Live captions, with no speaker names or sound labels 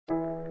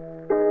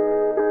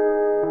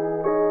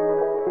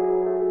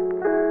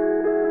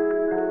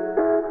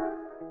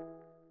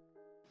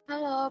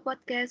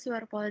podcast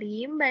Suara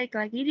Polim, balik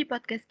lagi di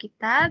podcast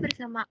kita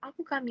bersama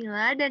aku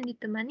Kamila dan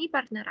ditemani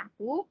partner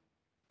aku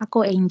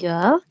Aku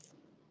Angel.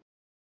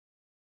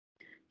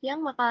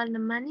 yang bakal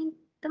nemenin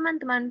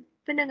teman-teman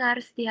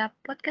pendengar setiap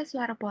podcast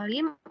Suara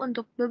Polim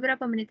untuk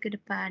beberapa menit ke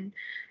depan.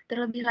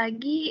 Terlebih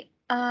lagi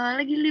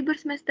libur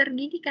semester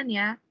gini kan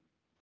ya?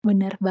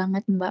 Bener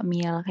banget Mbak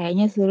Mil,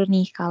 kayaknya seru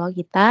nih kalau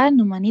kita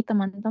nemani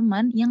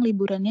teman-teman yang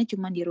liburannya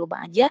cuma di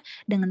rumah aja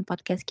dengan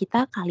podcast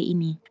kita kali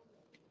ini.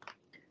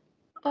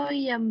 Oh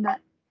iya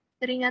Mbak,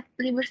 teringat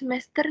libur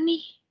semester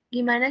nih.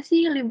 Gimana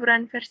sih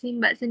liburan versi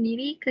Mbak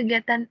sendiri?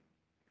 Kegiatan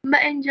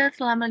Mbak Angel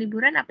selama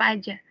liburan apa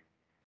aja?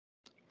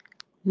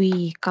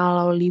 Wih,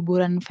 kalau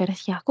liburan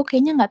versi aku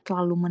kayaknya nggak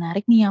terlalu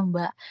menarik nih ya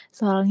Mbak.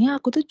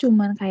 Soalnya aku tuh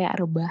cuman kayak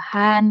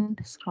rebahan,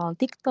 scroll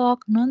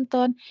TikTok,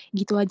 nonton,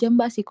 gitu aja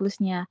Mbak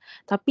siklusnya.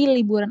 Tapi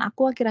liburan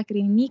aku akhir-akhir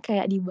ini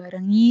kayak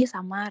dibarengi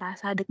sama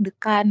rasa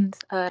deg-degan,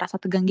 rasa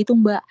tegang gitu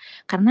Mbak.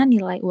 Karena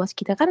nilai UAS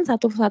kita kan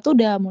satu-satu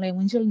udah mulai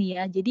muncul nih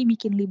ya, jadi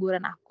bikin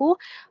liburan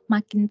aku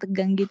makin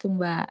tegang gitu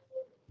Mbak.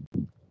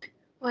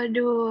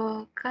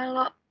 Waduh,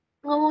 kalau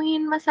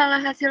ngomongin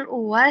masalah hasil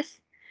UAS,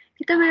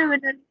 kita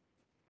benar-benar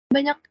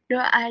banyak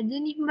doa aja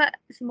nih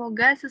Mbak,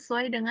 semoga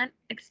sesuai dengan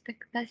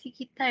ekspektasi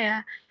kita ya.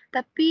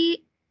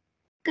 Tapi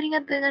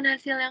teringat dengan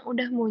hasil yang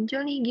udah muncul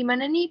nih,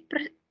 gimana nih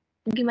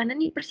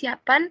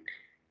persiapan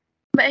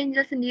Mbak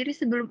Angel sendiri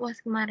sebelum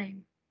UAS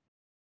kemarin?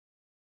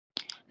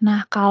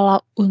 Nah,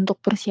 kalau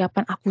untuk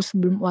persiapan aku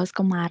sebelum UAS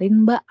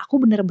kemarin, Mbak, aku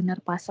benar-benar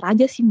pasrah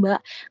aja sih,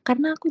 Mbak.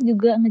 Karena aku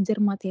juga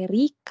ngejar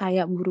materi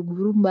kayak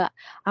buru-buru, Mbak.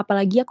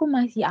 Apalagi aku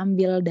masih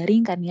ambil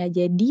daring kan ya.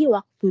 Jadi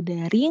waktu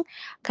daring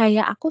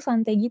kayak aku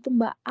santai gitu,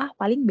 Mbak. Ah,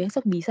 paling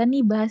besok bisa nih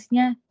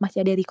bahasnya.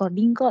 Masih ada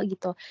recording kok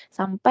gitu.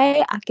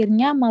 Sampai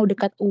akhirnya mau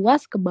dekat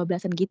UAS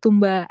kebablasan gitu,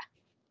 Mbak.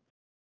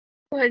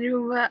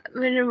 Waduh Mbak,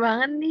 bener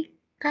banget nih.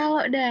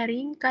 Kalau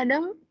daring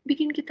kadang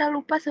bikin kita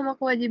lupa sama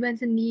kewajiban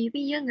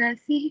sendiri, ya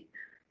nggak sih?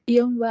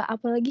 Iya Mbak,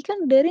 apalagi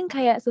kan daring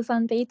kayak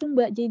sesantai itu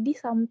Mbak, jadi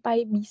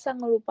sampai bisa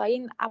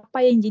ngelupain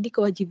apa yang jadi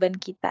kewajiban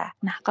kita.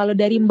 Nah, kalau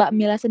dari Mbak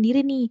Mila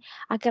sendiri nih,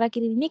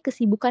 akhir-akhir ini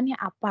kesibukannya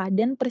apa?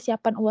 Dan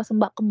persiapan UAS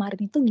Mbak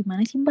kemarin itu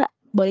gimana sih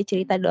Mbak? Boleh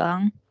cerita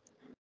dong?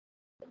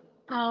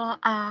 Kalau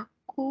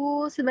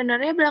aku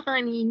sebenarnya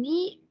belakangan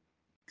ini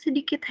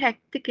sedikit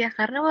hektik ya,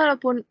 karena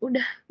walaupun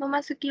udah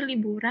memasuki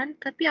liburan,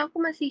 tapi aku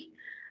masih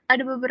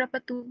ada beberapa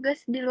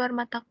tugas di luar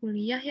mata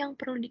kuliah yang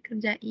perlu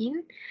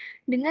dikerjain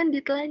dengan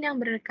deadline yang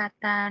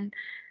berdekatan.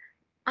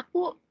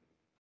 Aku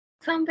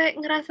sampai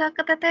ngerasa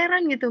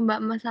keteteran gitu Mbak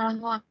masalah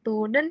waktu,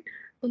 dan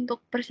untuk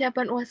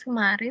persiapan UAS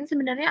kemarin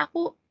sebenarnya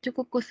aku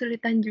cukup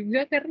kesulitan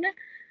juga karena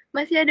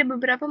masih ada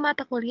beberapa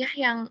mata kuliah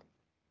yang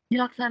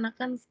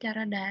dilaksanakan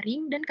secara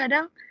daring dan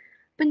kadang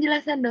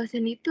penjelasan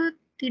dosen itu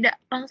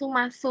tidak langsung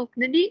masuk.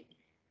 Jadi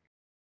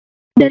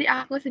dari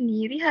aku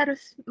sendiri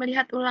harus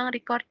melihat ulang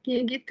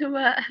recordnya gitu,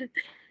 Mbak.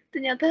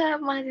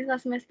 Ternyata mahasiswa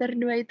semester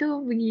 2 itu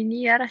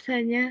begini ya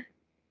rasanya.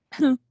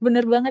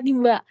 Bener banget nih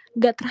Mbak,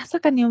 nggak terasa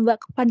kan ya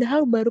Mbak,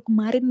 padahal baru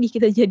kemarin nih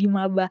kita jadi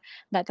maba.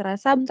 Nggak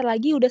terasa bentar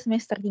lagi udah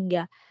semester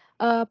 3.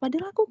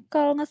 Padahal aku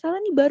kalau nggak salah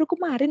nih baru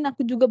kemarin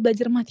aku juga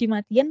belajar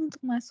mati-matian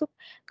untuk masuk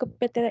ke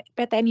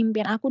PTN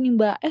impian aku nih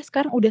Mbak.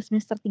 Sekarang udah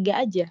semester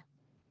 3 aja.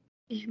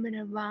 Ih,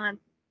 bener banget.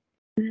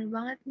 Bener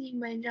banget nih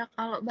Mbak Enda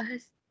kalau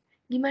bahas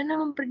gimana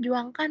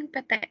memperjuangkan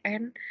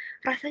PTN,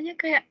 rasanya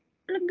kayak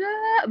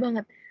lega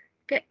banget.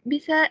 Kayak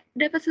bisa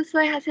dapat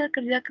sesuai hasil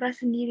kerja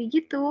keras sendiri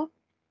gitu.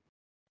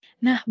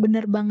 Nah,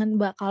 bener banget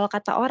Mbak, kalau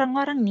kata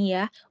orang-orang nih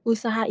ya,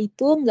 usaha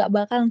itu nggak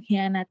bakal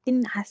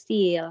ngianatin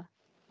hasil.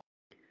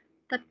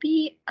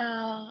 Tapi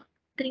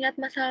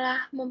teringat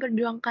masalah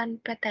memperjuangkan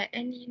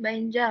PTN nih Mbak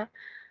Angel,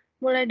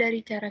 mulai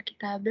dari cara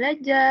kita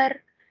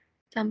belajar,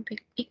 sampai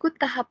ikut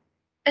tahap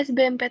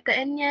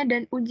SBMPTN-nya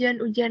dan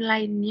ujian-ujian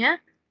lainnya,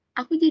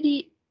 aku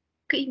jadi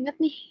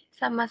keinget nih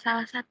sama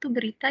salah satu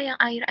berita yang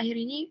akhir-akhir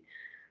ini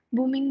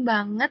booming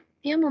banget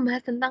yang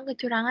membahas tentang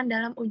kecurangan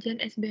dalam ujian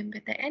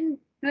SBMPTN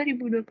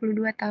 2022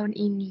 tahun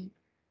ini.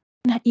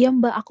 Nah iya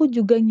Mbak, aku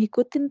juga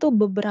ngikutin tuh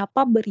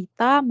beberapa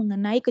berita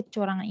mengenai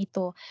kecurangan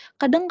itu.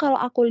 Kadang kalau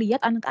aku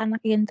lihat anak-anak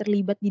yang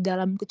terlibat di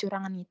dalam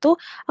kecurangan itu,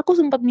 aku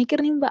sempat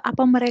mikir nih Mbak,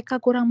 apa mereka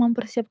kurang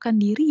mempersiapkan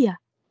diri ya?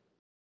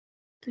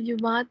 Setuju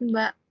banget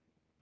Mbak.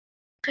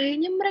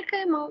 Kayaknya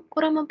mereka emang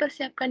kurang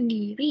mempersiapkan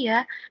diri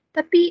ya.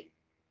 Tapi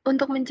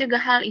untuk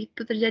mencegah hal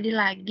itu terjadi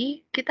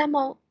lagi, kita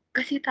mau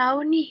kasih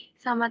tahu nih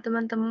sama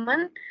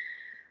teman-teman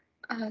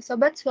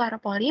Sobat Suara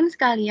Polim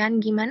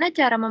sekalian, gimana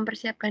cara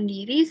mempersiapkan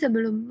diri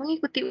sebelum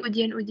mengikuti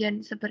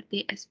ujian-ujian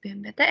seperti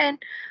SBMPTN,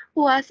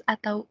 UAS,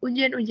 atau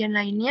ujian-ujian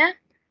lainnya.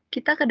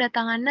 Kita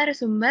kedatangan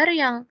narasumber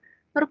yang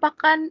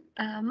merupakan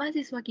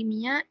mahasiswa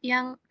kimia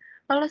yang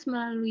lolos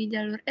melalui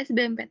jalur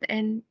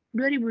SBMPTN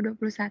 2021,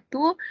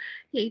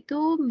 yaitu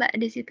Mbak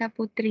Desita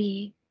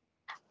Putri.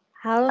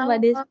 Halo Mbak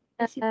Halo, Desita.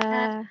 Desita.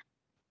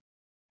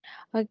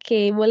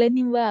 Oke, boleh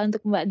nih Mbak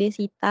untuk Mbak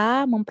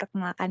Desita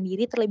memperkenalkan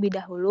diri terlebih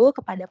dahulu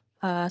kepada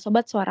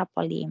Sobat Suara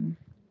Polim.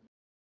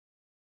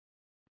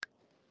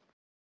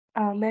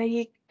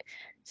 Baik,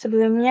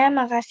 Sebelumnya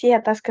makasih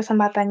atas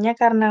kesempatannya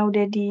karena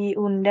udah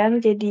diundang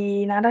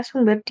jadi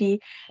narasumber di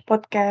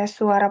podcast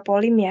Suara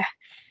Polim ya.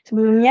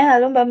 Sebelumnya,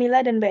 halo Mbak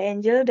Mila dan Mbak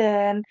Angel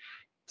dan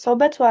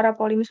Sobat Suara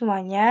Polim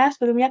semuanya.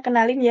 Sebelumnya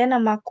kenalin ya,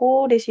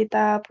 namaku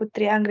Desita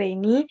Putri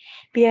Anggraini,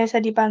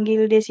 biasa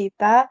dipanggil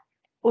Desita.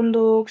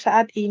 Untuk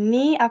saat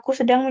ini, aku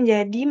sedang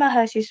menjadi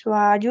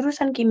mahasiswa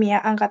jurusan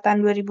Kimia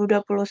Angkatan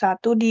 2021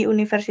 di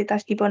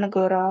Universitas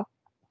Diponegoro.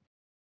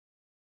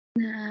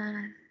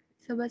 Nah,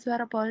 Sobat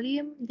Suara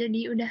Polim,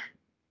 jadi udah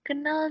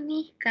kenal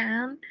nih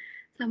kan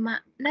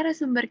sama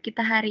narasumber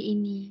kita hari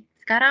ini.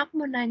 Sekarang aku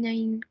mau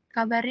nanyain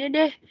kabarnya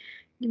deh.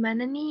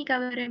 Gimana nih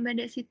kabarnya Mbak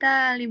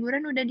Desita?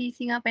 Liburan udah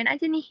diisi ngapain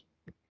aja nih?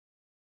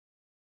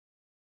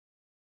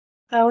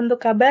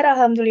 Untuk kabar,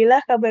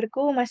 alhamdulillah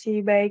kabarku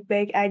masih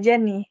baik-baik aja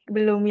nih.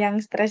 Belum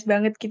yang stres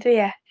banget gitu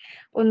ya.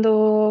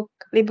 Untuk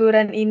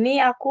liburan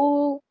ini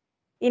aku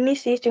ini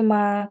sih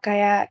cuma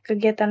kayak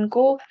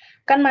kegiatanku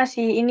kan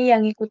masih ini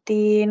yang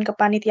ngikutin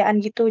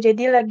kepanitiaan gitu.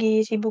 Jadi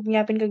lagi sibuk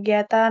nyiapin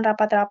kegiatan,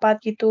 rapat-rapat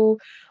gitu.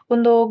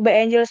 Untuk Mbak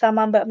Angel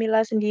sama Mbak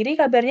Mila sendiri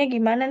kabarnya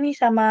gimana nih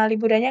sama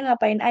liburannya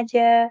ngapain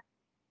aja?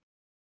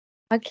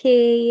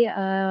 Oke,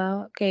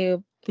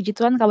 oke, puji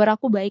Tuhan kabar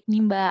aku baik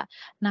nih, Mbak.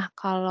 Nah,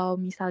 kalau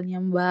misalnya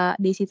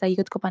Mbak Desita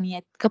ikut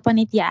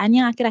kepanitiaan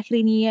yang akhir-akhir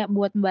ini ya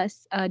buat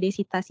Mbak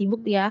Desita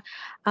sibuk ya,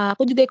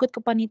 aku juga ikut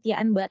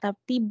kepanitiaan, Mbak,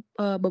 tapi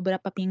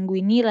beberapa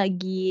minggu ini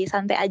lagi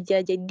santai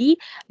aja. Jadi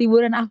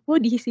liburan aku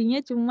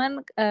diisinya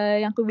cuman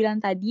yang aku bilang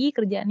tadi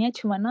kerjaannya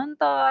cuma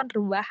nonton,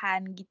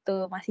 rebahan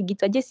gitu. Masih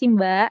gitu aja sih,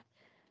 Mbak.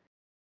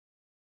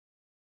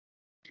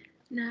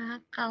 Nah,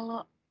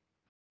 kalau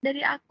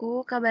dari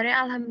aku kabarnya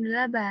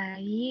alhamdulillah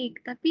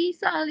baik. Tapi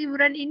soal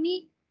liburan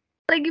ini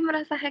lagi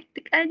merasa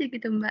hektik aja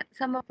gitu Mbak,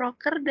 sama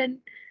proker dan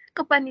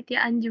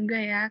kepanitiaan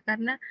juga ya,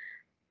 karena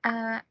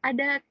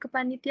ada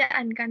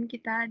kepanitiaan kan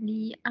kita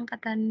di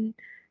angkatan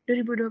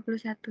 2021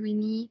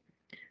 ini.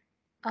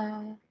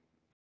 Uh,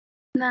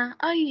 nah,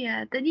 oh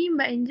iya, tadi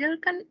Mbak Angel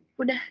kan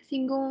udah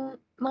singgung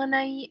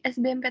mengenai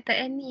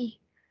SBMPTN nih.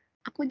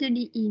 Aku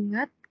jadi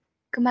ingat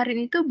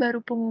kemarin itu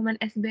baru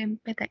pengumuman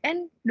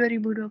SBMPTN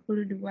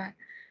 2022.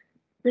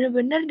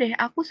 Bener-bener deh,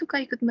 aku suka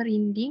ikut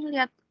merinding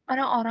lihat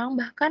orang-orang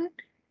bahkan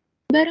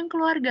bareng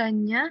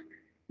keluarganya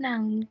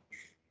nangis.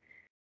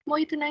 Mau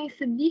itu nangis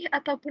sedih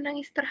ataupun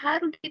nangis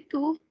terharu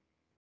gitu.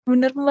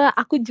 Bener Mbak,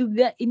 aku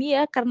juga ini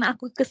ya karena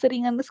aku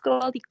keseringan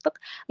scroll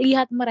TikTok,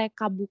 lihat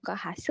mereka buka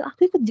hasil,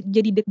 aku ikut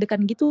jadi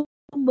deg-degan gitu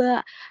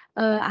Mbak.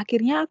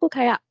 Akhirnya aku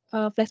kayak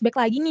flashback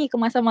lagi nih ke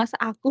masa-masa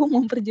aku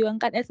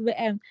memperjuangkan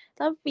SBM.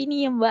 Tapi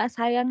nih ya Mbak,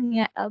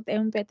 sayangnya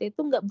LTMPT itu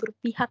nggak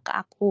berpihak ke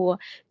aku.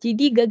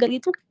 Jadi gagal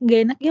itu nggak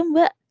enak ya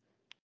Mbak.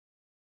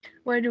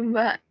 Waduh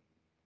Mbak,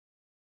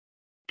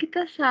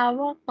 kita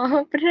sama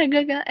kok pernah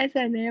gagal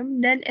SNM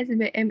dan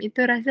SBM itu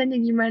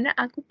rasanya gimana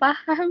aku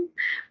paham.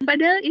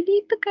 Padahal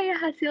ini tuh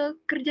kayak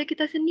hasil kerja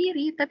kita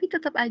sendiri, tapi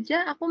tetap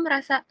aja aku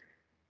merasa,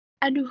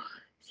 aduh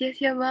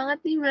sia-sia banget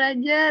nih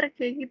belajar,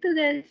 kayak gitu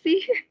gak sih?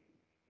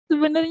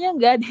 Sebenarnya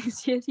nggak ada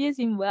sia-sia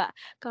sih Mbak,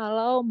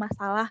 kalau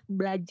masalah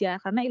belajar,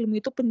 karena ilmu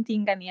itu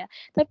penting kan ya.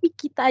 Tapi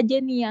kita aja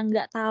nih yang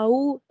nggak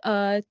tahu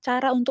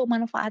cara untuk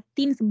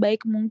manfaatin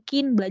sebaik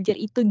mungkin belajar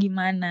itu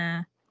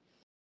gimana.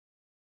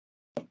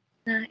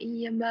 Nah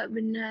iya Mbak,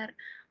 benar.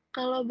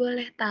 Kalau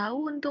boleh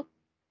tahu untuk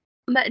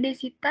Mbak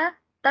Desita,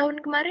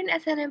 tahun kemarin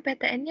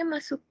SNMPTN-nya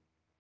masuk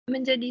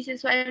menjadi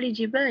siswa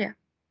eligible ya?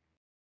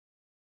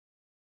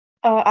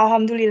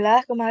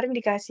 Alhamdulillah kemarin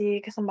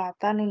dikasih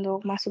kesempatan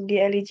untuk masuk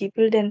di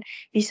eligible dan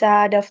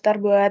bisa daftar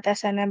buat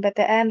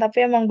SNMPTN,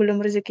 tapi emang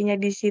belum rezekinya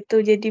di situ,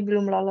 jadi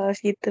belum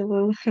lolos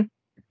gitu.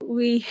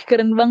 Wih,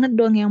 keren banget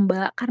dong ya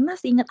Mbak. Karena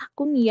seingat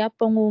aku nih ya,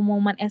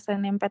 pengumuman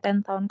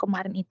SNMPTN tahun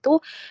kemarin itu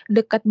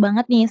deket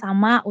banget nih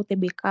sama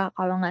UTBK.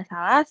 Kalau nggak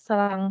salah,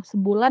 selang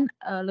sebulan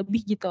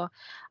lebih gitu.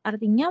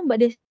 Artinya Mbak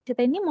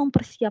Desita ini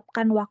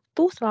mempersiapkan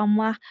waktu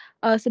selama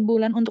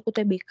sebulan untuk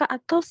UTBK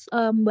atau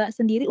Mbak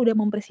sendiri udah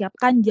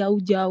mempersiapkan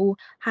jauh-jauh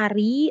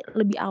hari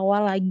lebih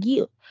awal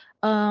lagi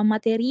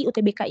materi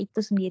UTBK itu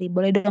sendiri.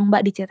 Boleh dong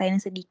Mbak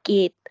diceritain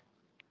sedikit?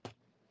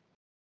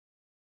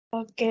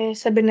 Oke,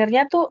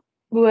 sebenarnya tuh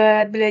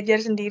buat belajar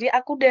sendiri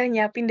aku udah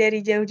nyiapin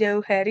dari jauh-jauh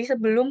hari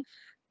sebelum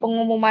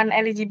pengumuman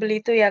eligible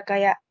itu ya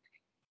kayak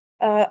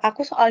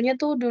aku soalnya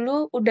tuh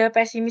dulu udah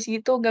pesimis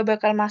gitu gak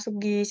bakal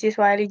masuk di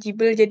siswa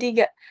eligible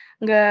jadi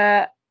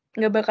nggak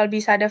nggak bakal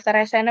bisa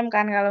daftar SNM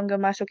kan kalau nggak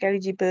masuk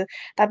eligible.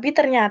 Tapi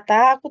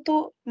ternyata aku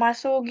tuh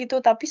masuk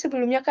gitu. Tapi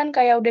sebelumnya kan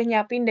kayak udah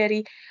nyiapin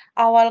dari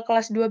awal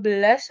kelas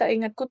 12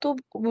 seingatku tuh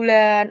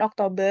bulan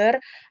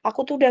Oktober,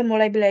 aku tuh udah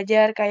mulai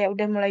belajar kayak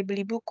udah mulai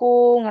beli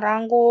buku,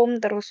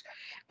 ngerangkum, terus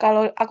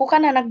kalau aku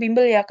kan anak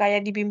bimbel ya,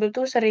 kayak di bimbel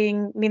tuh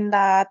sering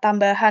minta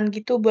tambahan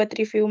gitu buat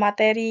review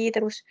materi,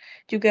 terus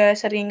juga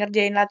sering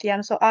ngerjain latihan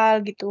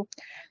soal gitu.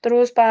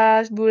 Terus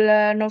pas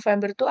bulan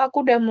November tuh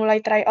aku udah mulai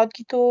try out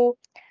gitu.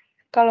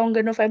 Kalau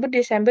nggak November,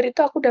 Desember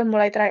itu aku udah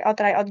mulai try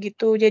out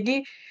gitu.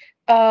 Jadi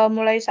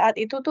mulai saat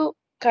itu tuh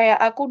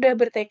kayak aku udah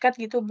bertekad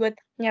gitu buat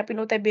nyiapin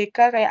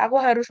UTBK, kayak aku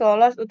harus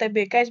lolos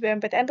UTBK,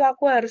 SBMPTN tuh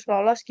aku harus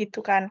lolos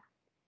gitu kan.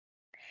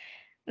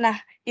 Nah,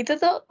 itu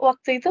tuh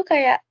waktu itu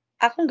kayak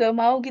aku nggak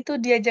mau gitu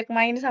diajak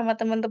main sama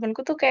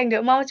temen-temenku tuh kayak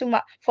nggak mau,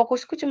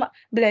 fokusku cuma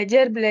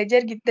belajar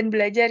belajar dan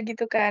belajar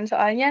gitu kan,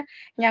 soalnya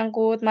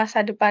nyangkut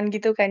masa depan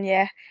gitu kan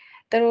ya.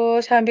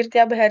 Terus hampir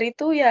tiap hari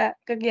tuh ya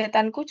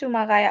kegiatanku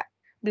cuma kayak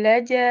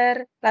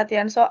belajar,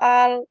 latihan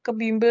soal, ke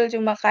bimbel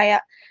cuma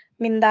kayak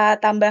minta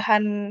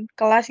tambahan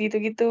kelas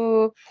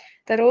gitu-gitu.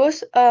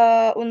 Terus,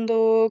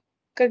 untuk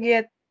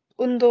kegiat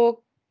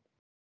untuk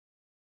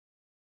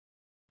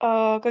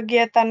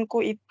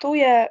kegiatanku itu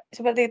ya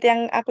seperti itu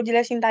yang aku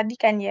jelasin tadi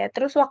kan ya.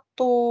 Terus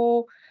waktu,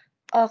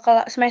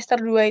 semester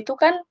 2 itu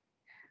kan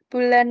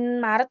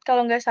bulan Maret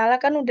kalau nggak salah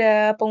kan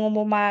udah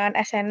pengumuman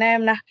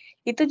SNM. Nah,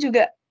 itu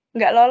juga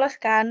nggak lolos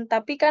kan,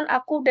 tapi kan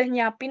aku udah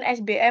nyiapin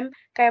SBM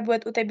kayak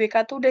buat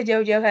UTBK tuh udah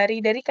jauh-jauh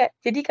hari.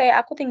 Jadi kayak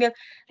aku tinggal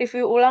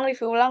review ulang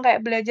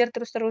kayak belajar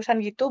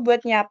terus-terusan gitu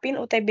buat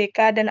nyiapin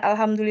UTBK dan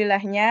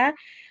alhamdulillahnya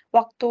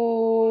waktu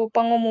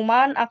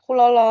pengumuman aku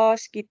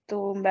lolos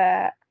gitu,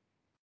 Mbak.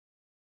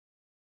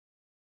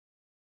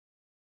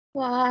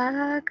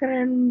 Wah,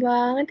 keren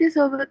banget ya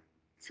Sobat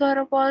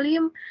Suara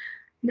Polim.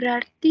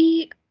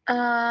 Berarti,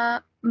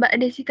 Mbak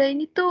Desita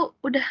ini tuh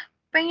udah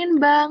pengen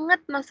banget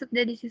masuk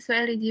jadi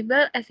siswa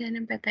eligible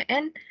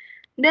SNMPTN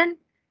dan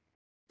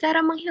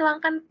cara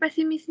menghilangkan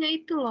pesimisnya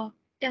itu loh,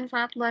 yang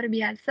sangat luar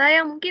biasa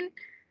yang mungkin,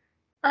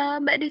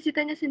 Mbak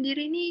Desitanya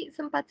sendiri ini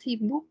sempat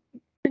sibuk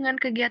dengan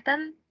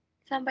kegiatan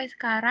sampai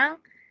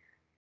sekarang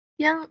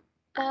yang,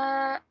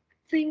 eee,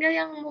 sehingga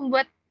yang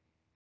membuat,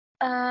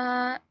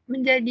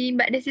 menjadi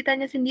Mbak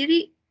Desitanya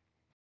sendiri,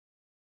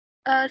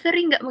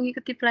 sering nggak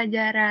mengikuti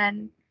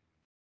pelajaran.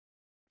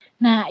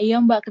 Nah, iya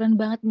Mbak, keren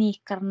banget nih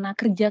karena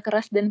kerja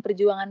keras dan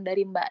perjuangan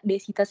dari Mbak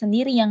Desita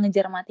sendiri yang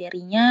ngejar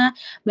materinya,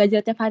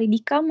 belajar tiap hari di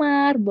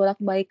kamar,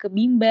 bolak-balik ke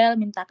bimbel,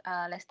 minta,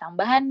 les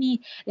tambahan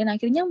nih, dan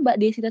akhirnya Mbak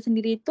Desita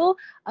sendiri itu,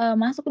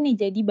 masuk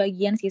nih jadi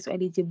bagian siswa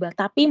eligible.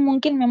 Tapi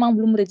mungkin memang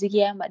belum rezeki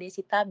ya Mbak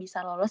Desita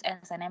bisa lolos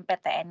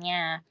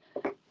SNMPTN-nya.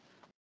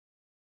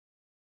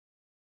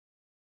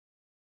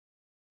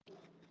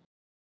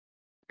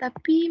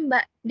 Tapi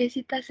Mbak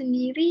Desita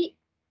sendiri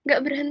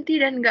nggak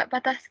berhenti dan nggak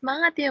patah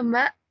semangat ya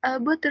Mbak,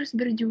 buat terus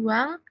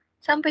berjuang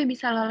sampai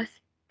bisa lolos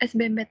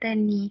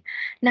SBMPTN nih.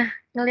 Nah,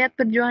 ngelihat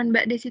perjuangan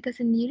Mbak Desita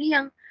sendiri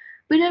yang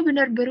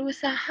benar-benar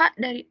berusaha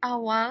dari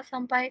awal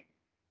sampai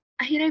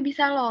akhirnya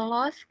bisa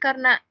lolos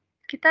karena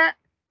kita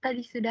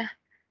tadi sudah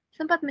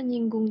sempat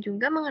menyinggung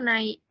juga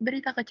mengenai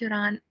berita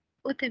kecurangan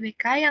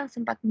UTBK yang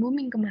sempat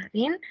booming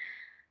kemarin.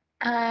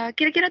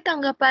 Kira-kira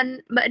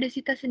tanggapan Mbak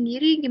Desita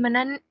sendiri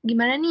gimana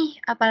gimana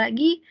nih?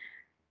 Apalagi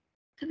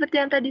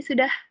seperti yang tadi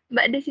sudah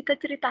Mbak Desita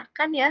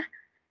ceritakan ya,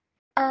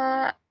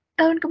 eee,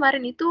 tahun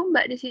kemarin itu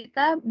Mbak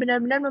Desita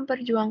benar-benar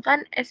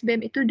memperjuangkan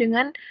SBM itu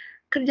dengan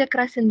kerja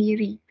keras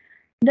sendiri.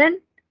 Dan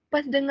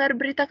pas dengar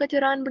berita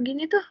kecurangan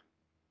begini tuh,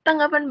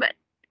 tanggapan Mbak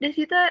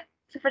Desita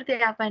seperti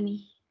apa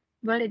nih?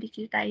 Boleh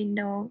diceritain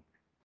dong.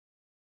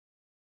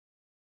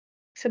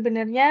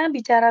 Sebenarnya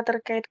bicara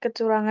terkait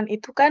kecurangan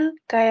itu kan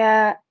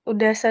kayak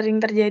udah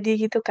sering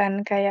terjadi gitu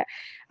kan, kayak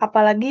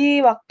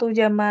apalagi waktu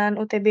zaman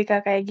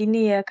UTBK kayak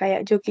gini ya,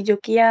 kayak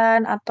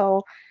joki-jokian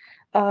atau,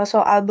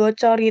 soal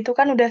bocor gitu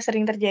kan udah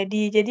sering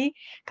terjadi. Jadi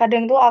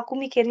kadang tuh aku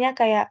mikirnya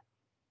kayak,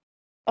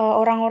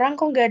 orang-orang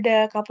kok nggak ada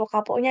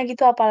kapok-kapoknya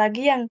gitu,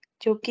 apalagi yang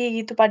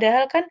joki gitu.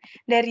 Padahal kan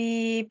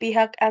dari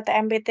pihak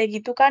LTMPT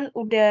gitu kan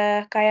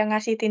udah kayak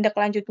ngasih tindak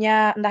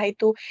lanjutnya, entah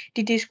itu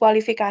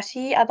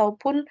didiskualifikasi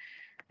ataupun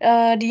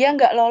dia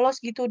nggak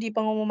lolos gitu di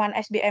pengumuman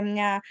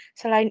SBM-nya.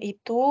 Selain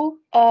itu,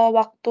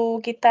 waktu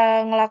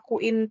kita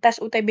ngelakuin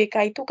tes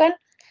UTBK itu kan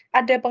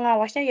ada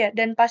pengawasnya ya,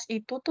 dan pas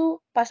itu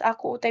tuh, pas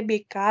aku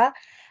UTBK,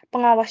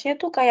 pengawasnya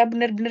tuh kayak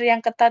bener-bener yang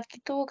ketat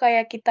gitu,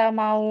 kayak kita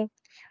mau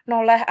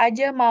noleh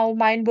aja, mau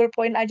main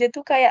ballpoint aja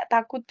tuh kayak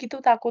takut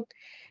gitu, takut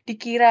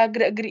dikira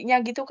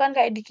gerak-geriknya gitu kan,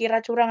 kayak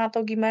dikira curang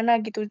atau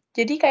gimana gitu.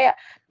 Jadi kayak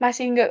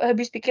masih nggak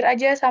habis pikir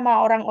aja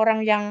sama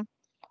orang-orang yang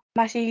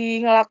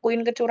masih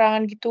ngelakuin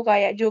kecurangan gitu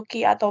kayak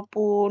joki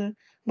ataupun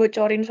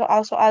bocorin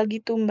soal-soal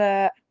gitu,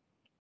 Mbak.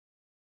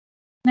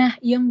 Nah,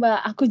 iya Mbak,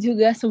 aku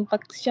juga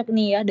sempat syok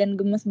nih ya dan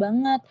gemes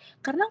banget.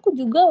 Karena aku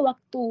juga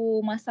waktu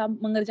masa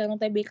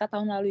mengerjakan UTBK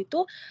tahun lalu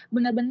itu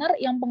benar-benar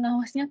yang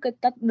pengawasnya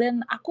ketat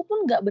dan aku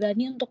pun nggak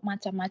berani untuk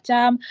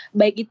macam-macam,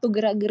 baik itu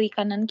gerak-gerik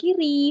kanan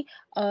kiri,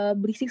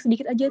 berisik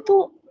sedikit aja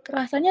tuh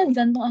rasanya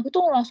jantung aku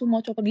tuh langsung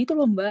mau copot gitu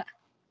loh Mbak.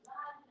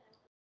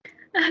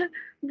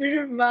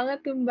 Bener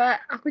banget tuh, Mbak.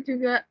 Aku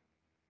juga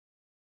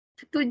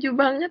setuju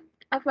banget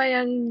apa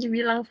yang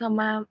dibilang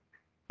sama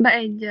Mbak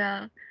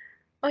Ejal.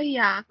 Oh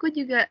iya, aku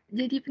juga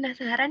jadi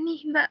penasaran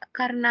nih, Mbak,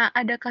 karena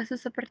ada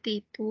kasus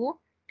seperti itu.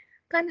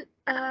 Kan,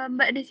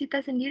 Mbak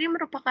Desita sendiri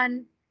merupakan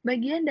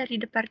bagian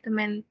dari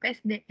Departemen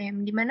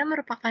PSDM, di mana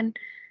merupakan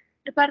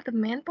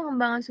Departemen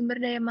Pengembangan Sumber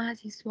Daya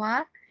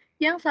Mahasiswa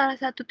yang salah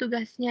satu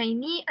tugasnya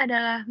ini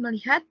adalah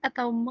melihat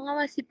atau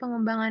mengawasi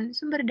pengembangan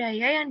sumber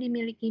daya yang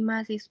dimiliki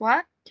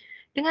mahasiswa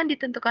dengan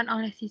ditentukan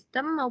oleh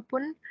sistem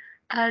maupun,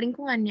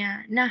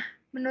 lingkungannya. Nah,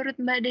 menurut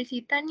Mbak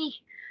Desita nih,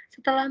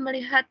 setelah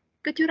melihat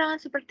kecurangan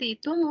seperti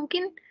itu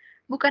mungkin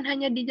bukan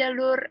hanya di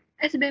jalur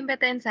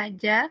SBMPTN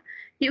saja,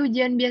 di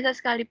ujian biasa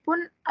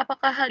sekalipun,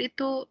 apakah hal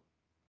itu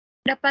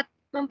dapat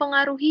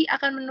mempengaruhi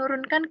akan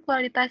menurunkan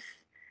kualitas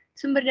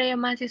sumber daya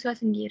mahasiswa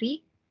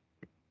sendiri?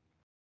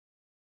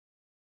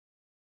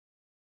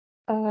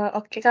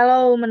 Oke,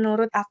 kalau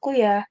menurut aku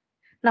ya,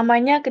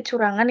 namanya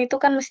kecurangan itu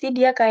kan mesti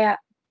dia kayak,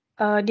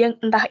 dia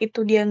entah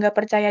itu dia nggak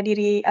percaya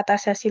diri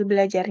atas hasil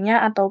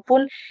belajarnya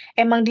ataupun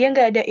emang dia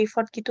nggak ada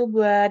effort gitu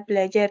buat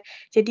belajar.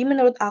 Jadi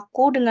menurut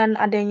aku dengan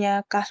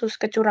adanya kasus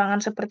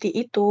kecurangan seperti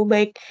itu,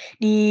 baik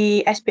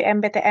di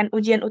SBMPTN,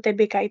 ujian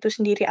UTBK itu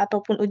sendiri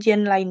ataupun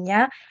ujian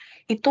lainnya,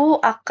 itu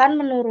akan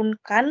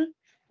menurunkan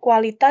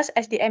kualitas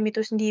SDM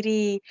itu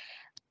sendiri.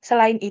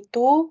 Selain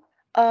itu,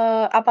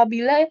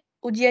 apabila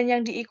ujian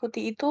yang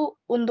diikuti itu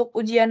untuk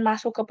ujian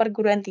masuk ke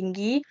perguruan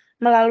tinggi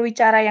melalui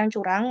cara yang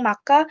curang,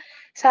 maka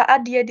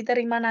saat dia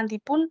diterima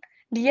nanti pun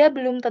dia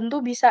belum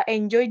tentu bisa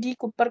enjoy di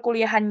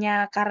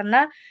perkuliahannya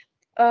karena,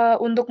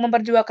 untuk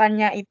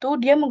memperjuangkannya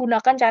itu dia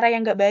menggunakan cara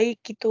yang nggak baik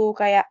gitu,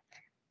 kayak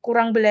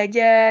kurang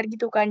belajar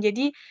gitu kan.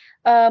 Jadi,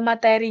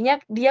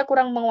 materinya dia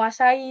kurang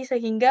menguasai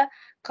sehingga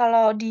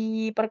kalau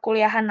di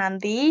perkuliahan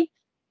nanti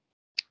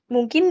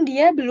mungkin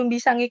dia belum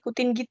bisa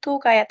ngikutin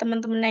gitu kayak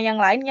temen-temennya yang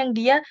lain yang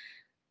dia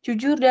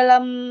jujur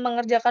dalam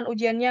mengerjakan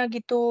ujiannya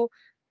gitu.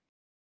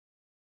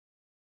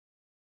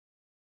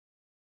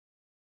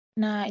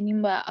 Nah, ini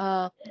Mbak,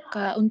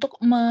 untuk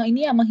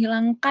ini ya,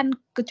 menghilangkan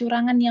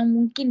kecurangan yang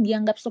mungkin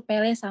dianggap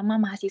sepele sama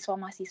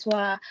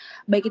mahasiswa-mahasiswa,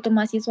 baik itu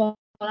mahasiswa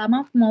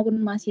lama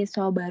maupun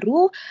mahasiswa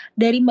baru,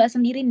 dari Mbak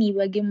sendiri nih,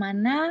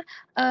 bagaimana,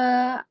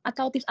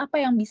 atau tips apa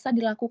yang bisa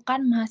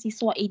dilakukan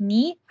mahasiswa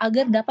ini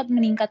agar dapat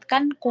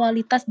meningkatkan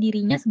kualitas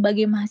dirinya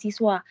sebagai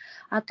mahasiswa?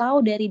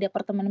 Atau dari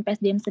Departemen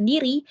PSDM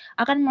sendiri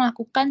akan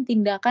melakukan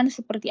tindakan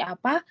seperti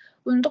apa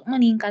untuk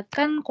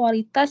meningkatkan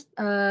kualitas,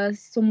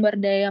 sumber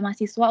daya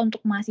mahasiswa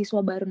untuk mahasiswa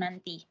baru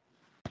nanti?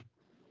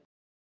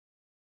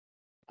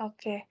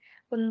 Oke,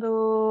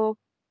 untuk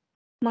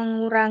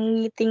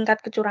mengurangi tingkat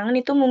kecurangan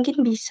itu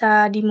mungkin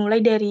bisa dimulai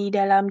dari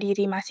dalam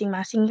diri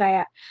masing-masing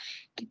kayak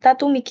kita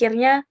tuh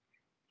mikirnya,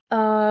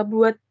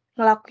 buat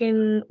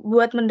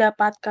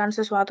mendapatkan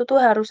sesuatu tuh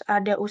harus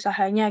ada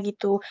usahanya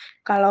gitu.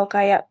 Kalau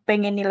kayak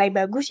pengen nilai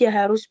bagus ya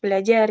harus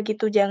belajar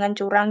gitu, jangan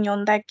curang,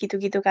 nyontek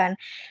gitu-gitu kan.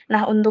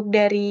 Nah untuk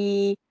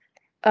dari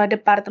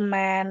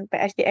Departemen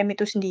PSDM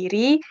itu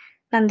sendiri,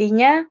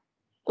 nantinya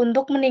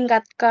untuk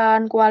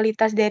meningkatkan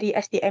kualitas dari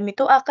SDM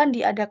itu akan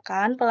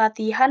diadakan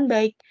pelatihan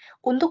baik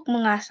untuk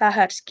mengasah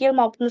hard skill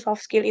maupun soft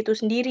skill itu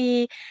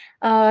sendiri.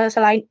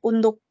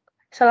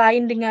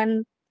 Selain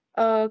dengan,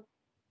 eee,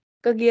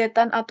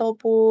 kegiatan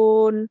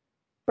ataupun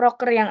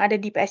proker yang ada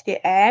di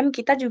PSDM,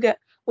 kita juga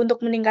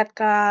untuk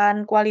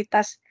meningkatkan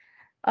kualitas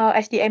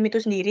SDM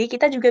itu sendiri,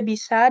 kita juga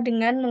bisa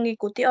dengan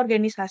mengikuti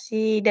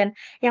organisasi dan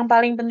yang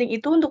paling penting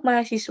itu untuk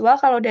mahasiswa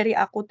kalau dari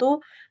aku tuh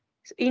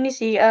ini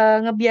sih,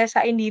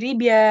 ngebiasain diri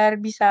biar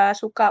bisa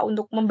suka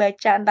untuk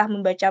membaca, entah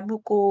membaca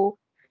buku,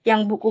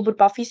 yang buku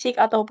berupa fisik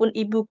ataupun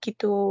e-book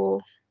gitu.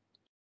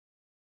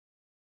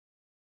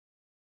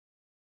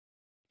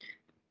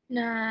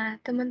 Nah,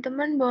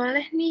 teman-teman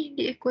boleh nih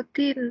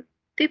diikutin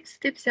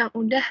tips-tips yang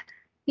udah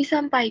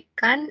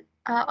disampaikan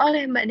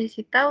oleh Mbak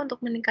Desita untuk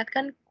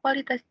meningkatkan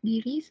kualitas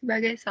diri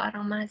sebagai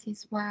seorang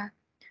mahasiswa.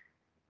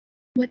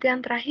 Buat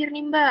yang terakhir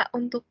nih Mbak,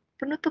 untuk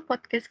penutup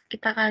podcast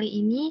kita kali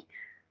ini,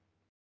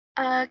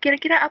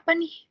 kira-kira apa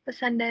nih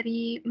pesan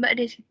dari Mbak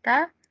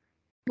Desita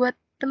buat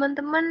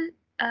teman-teman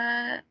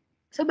uh,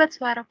 Sobat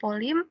Suara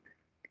Polim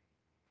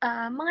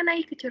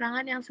mengenai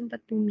kecurangan yang sempat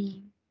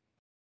booming?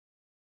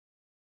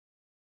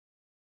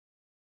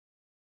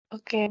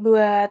 Oke,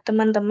 buat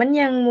teman-teman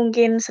yang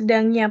mungkin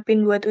sedang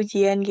nyiapin buat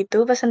ujian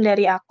gitu, pesan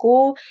dari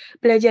aku,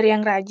 belajar yang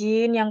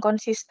rajin, yang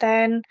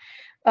konsisten,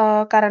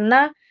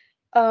 karena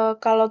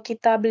kalau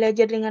kita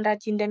belajar dengan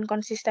rajin dan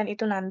konsisten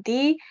itu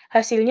nanti,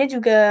 hasilnya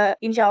juga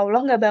insya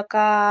Allah nggak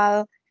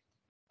bakal,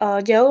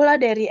 jauh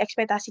lah dari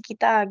ekspektasi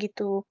kita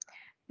gitu.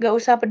 Nggak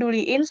usah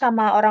peduliin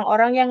sama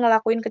orang-orang yang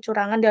ngelakuin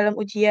kecurangan dalam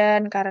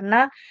ujian,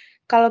 karena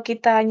kalau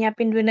kita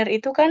nyiapin bener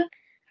itu kan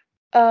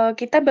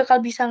kita bakal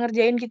bisa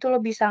ngerjain gitu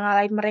loh, bisa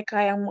ngalahin mereka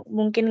yang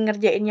mungkin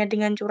ngerjainnya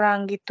dengan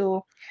curang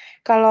gitu.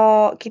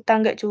 Kalau kita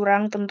nggak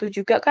curang tentu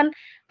juga kan,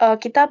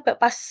 kita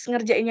pas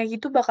ngerjainnya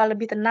gitu bakal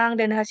lebih tenang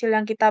dan hasil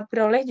yang kita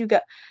peroleh juga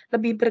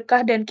lebih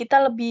berkah dan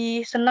kita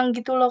lebih senang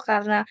gitu loh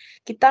karena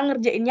kita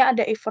ngerjainnya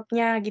ada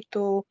effort-nya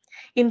gitu.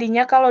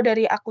 Intinya kalau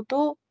dari aku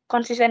tuh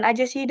konsisten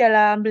aja sih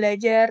dalam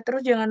belajar, terus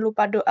jangan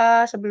lupa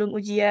doa sebelum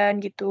ujian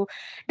gitu.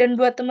 Dan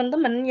buat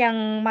temen-temen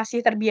yang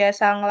masih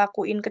terbiasa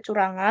ngelakuin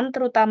kecurangan,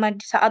 terutama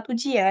di saat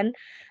ujian,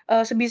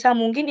 sebisa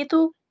mungkin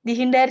itu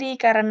dihindari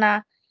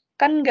karena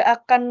kan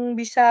nggak akan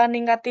bisa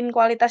ningkatin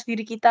kualitas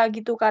diri kita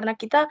gitu, karena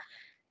kita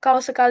kalau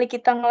sekali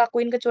kita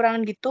ngelakuin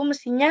kecurangan gitu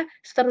mestinya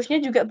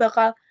seterusnya juga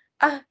bakal,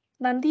 "Ah,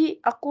 nanti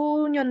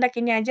aku nyontek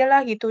ini aja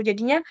lah," gitu.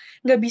 Jadinya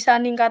nggak bisa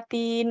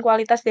ningkatin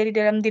kualitas dari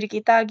dalam diri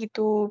kita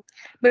gitu.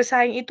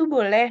 Bersaing itu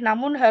boleh,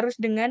 namun harus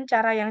dengan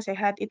cara yang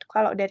sehat, itu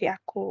kalau dari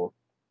aku.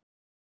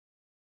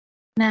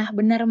 Nah,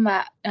 benar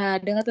Mbak,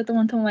 dengar tuh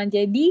teman-teman.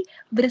 Jadi,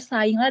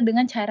 bersainglah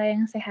dengan cara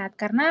yang sehat.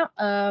 Karena,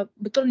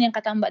 betul nih yang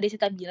kata Mbak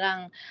Desita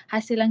bilang,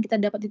 hasil yang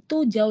kita dapat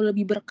itu jauh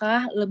lebih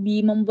berkah,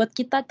 lebih membuat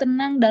kita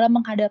tenang dalam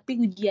menghadapi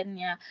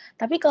ujiannya.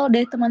 Tapi kalau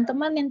dari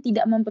teman-teman yang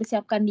tidak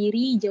mempersiapkan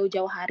diri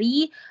jauh-jauh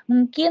hari,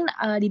 mungkin,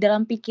 di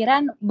dalam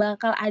pikiran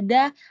bakal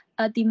ada,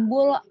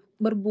 timbul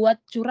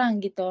berbuat curang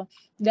gitu,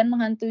 dan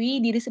menghantui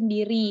diri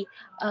sendiri.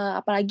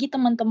 Apalagi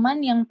teman-teman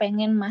yang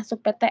pengen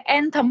masuk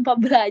PTN tanpa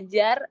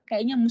belajar,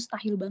 kayaknya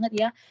mustahil banget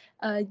ya.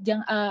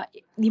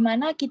 Di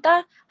mana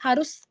kita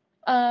harus,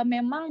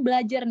 memang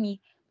belajar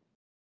nih.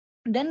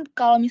 Dan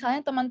kalau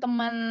misalnya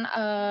teman-teman,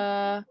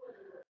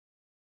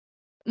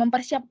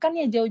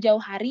 mempersiapkannya jauh-jauh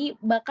hari,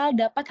 bakal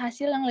dapat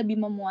hasil yang lebih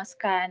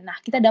memuaskan. Nah,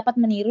 kita dapat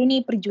meniru nih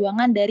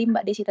perjuangan dari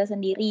Mbak Desita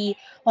sendiri.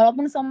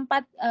 Walaupun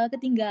sempat,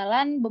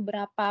 ketinggalan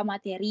beberapa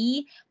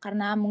materi,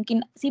 karena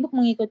mungkin sibuk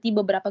mengikuti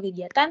beberapa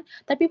kegiatan,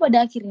 tapi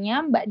pada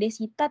akhirnya Mbak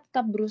Desita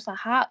tetap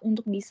berusaha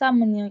untuk bisa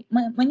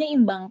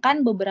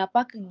menyeimbangkan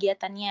beberapa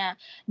kegiatannya,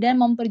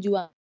 dan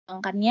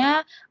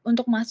memperjuangkannya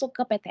untuk masuk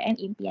ke PTN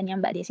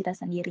impiannya Mbak Desita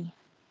sendiri.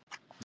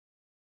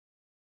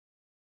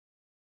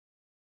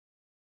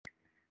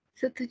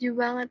 Setuju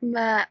banget,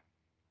 Mbak.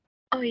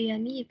 Oh iya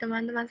nih,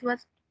 teman-teman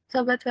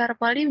Sobat Suara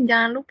Polim,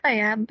 jangan lupa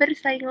ya,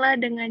 bersainglah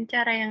dengan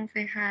cara yang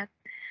sehat.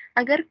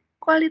 Agar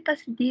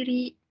kualitas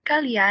diri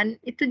kalian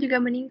itu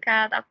juga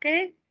meningkat,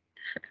 oke?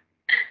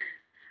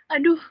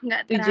 Aduh,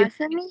 nggak Setuju.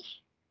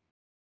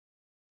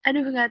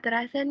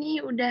 terasa nih,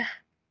 udah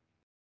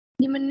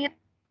di menit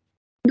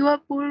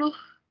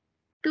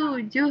 27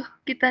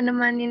 kita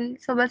nemanin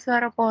Sobat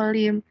Suara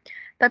Polim.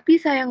 Tapi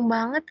sayang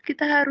banget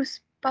kita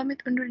harus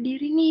pamit undur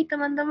diri nih,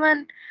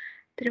 teman-teman.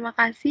 Terima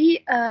kasih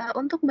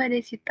untuk Mbak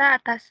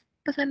Desita atas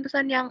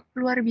pesan-pesan yang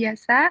luar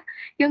biasa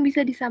yang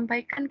bisa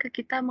disampaikan ke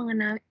kita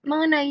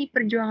mengenai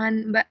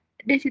perjuangan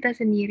Mbak Desita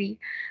sendiri.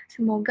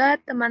 Semoga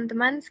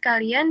teman-teman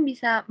sekalian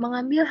bisa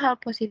mengambil hal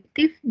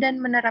positif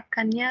dan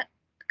menerapkannya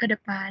ke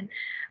depan.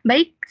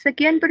 Baik,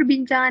 sekian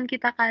perbincangan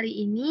kita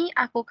kali ini.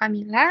 Aku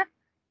Kamila.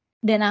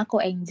 Dan aku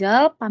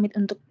Angel, pamit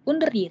untuk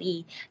undur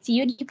diri. See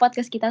you di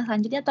podcast kita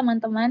selanjutnya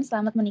teman-teman.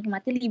 Selamat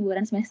menikmati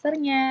liburan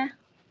semesternya.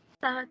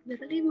 Selamat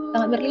berlibur.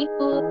 Selamat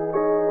berlibur.